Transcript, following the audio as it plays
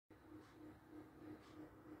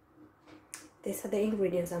These are the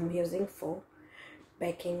ingredients I'm using for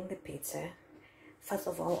baking the pizza. First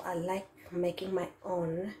of all, I like making my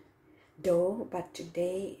own dough, but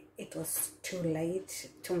today it was too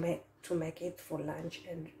late to make it for lunch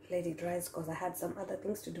and let it rise because I had some other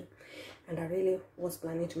things to do, and I really was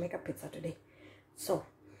planning to make a pizza today. So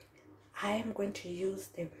I am going to use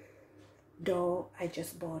the dough I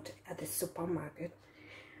just bought at the supermarket.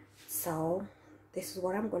 So this is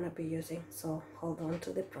what I'm gonna be using. So hold on to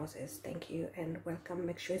the process. Thank you and welcome.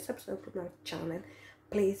 Make sure you subscribe to my channel.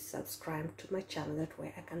 Please subscribe to my channel, that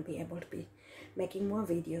way I can be able to be making more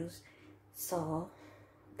videos, so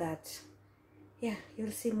that yeah,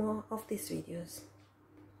 you'll see more of these videos.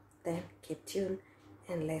 Then keep tuned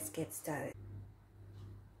and let's get started.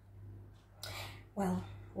 Well,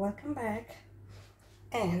 welcome back,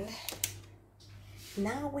 and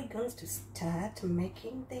now we're going to start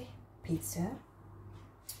making the pizza.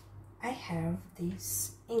 I have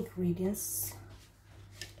these ingredients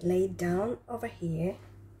laid down over here.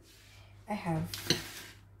 I have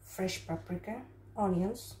fresh paprika,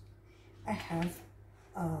 onions, I have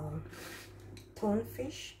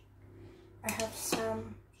Thunfish, I have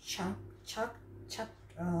some chopped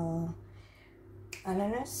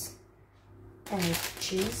ananas and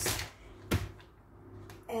cheese,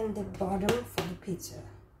 and the bottom for the pizza,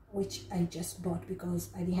 which I just bought because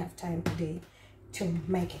I didn't have time today to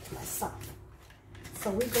make it myself. So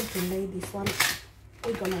we're going to lay this one.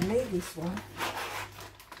 We're gonna lay this one.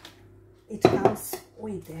 It comes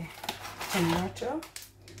with the tomato.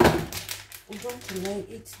 We're going to lay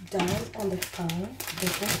it down on the pan,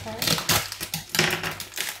 baking pan.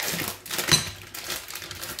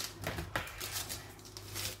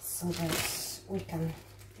 So that we can,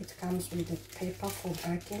 it comes with the paper for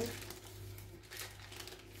baking.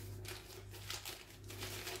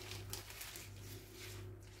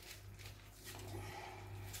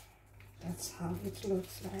 That's how it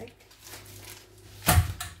looks like.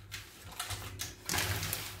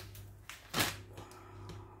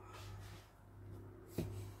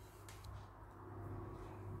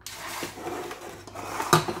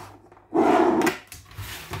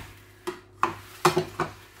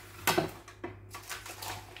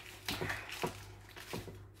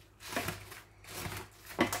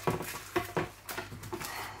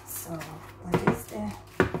 So what is the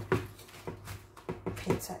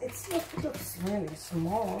pizza? It looks really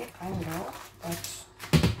small, kind of, but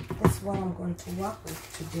that's what I'm going to work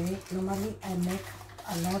with today. Normally I make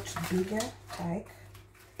a lot bigger Teig,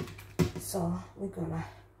 so we're gonna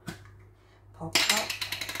pop up.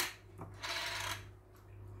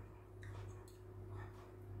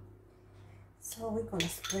 So we're gonna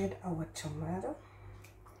spread our tomato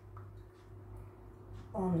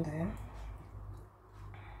on the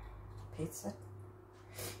pizza.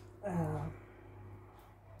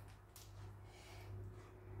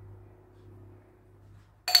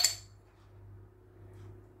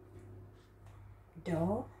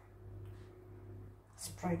 Dough,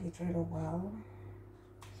 spread it really well.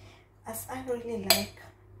 As I really like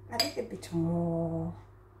a little bit more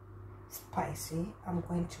spicy, I'm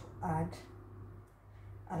going to add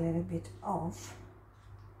a little bit of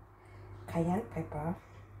cayenne pepper,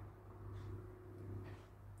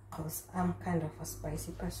 because I'm kind of a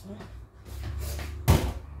spicy person.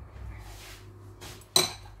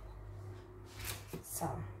 So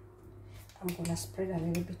I'm gonna spread a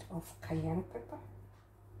little bit of cayenne pepper.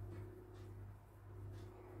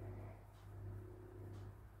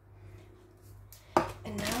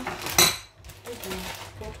 And now we're gonna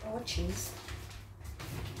put our cheese.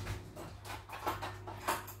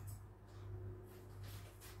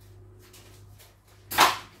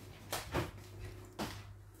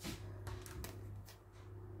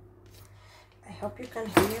 I hope you can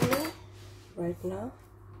hear me right now.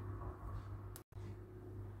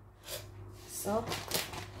 So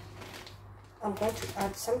I'm going to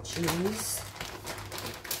add some cheese,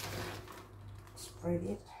 spread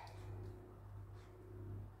it.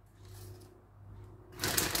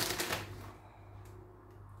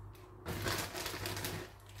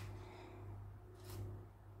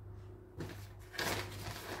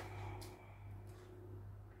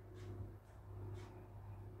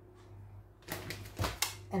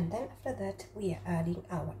 And then after that we are adding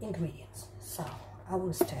our ingredients. So I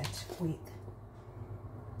will start with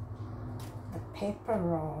the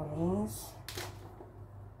pepperonis.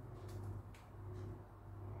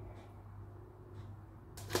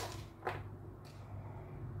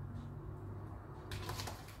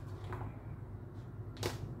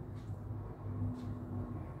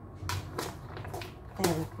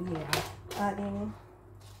 And we are adding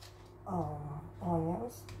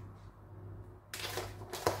onions.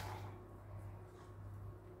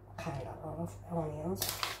 of onions.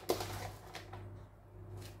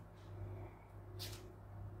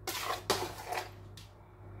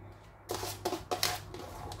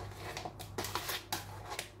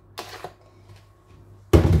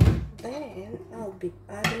 Then I'll be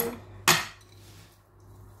adding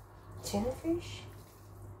tunifish.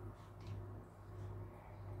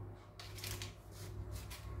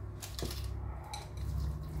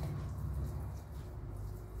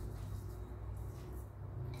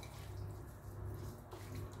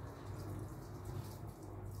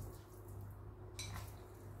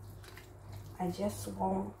 I just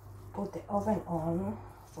won't put the oven on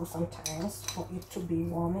for some time for it to be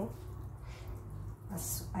warming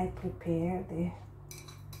as I prepare the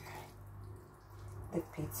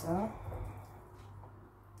pizza.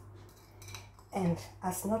 And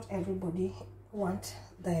as not everybody like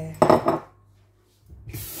the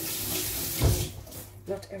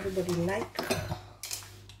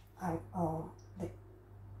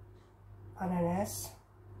ananas,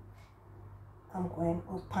 I'm going,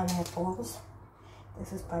 or pineapples.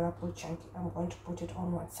 This is pineapple chunky. I'm going to put it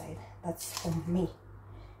on one side. That's for me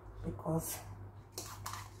because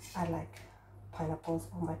I like pineapples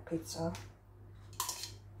on my pizza.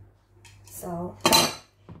 So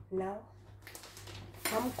now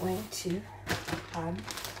I'm going to add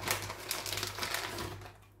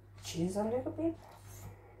cheese a little bit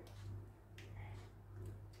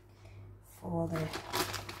for the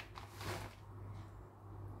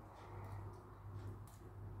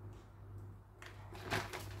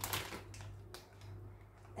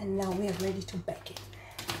and now we are ready to bake it.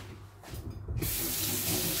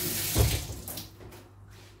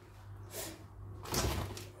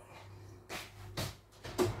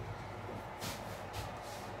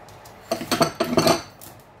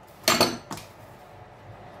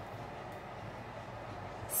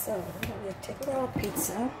 So we are taking our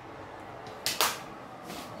pizza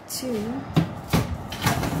to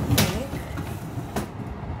bake.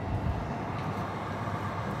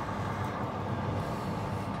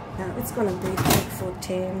 Now it's gonna bake for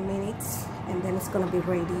 10 minutes and then it's gonna be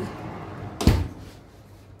ready.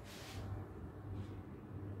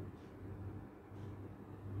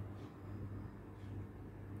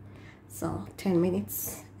 So 10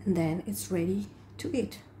 minutes and then it's ready to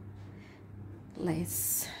eat.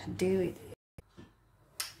 Let's do it.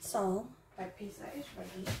 So my pizza is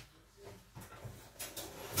ready.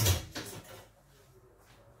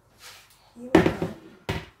 Here we go.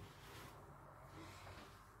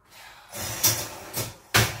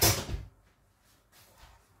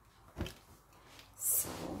 So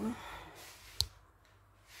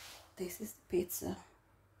this is the pizza.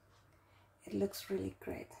 It looks really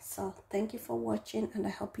great. So thank you for watching and I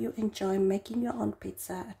hope you enjoy making your own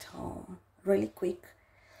pizza at home. Really quick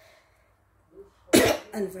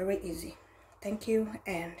and very easy. Thank you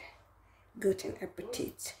and guten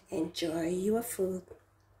appetit. Enjoy your food.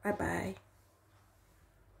 Bye bye.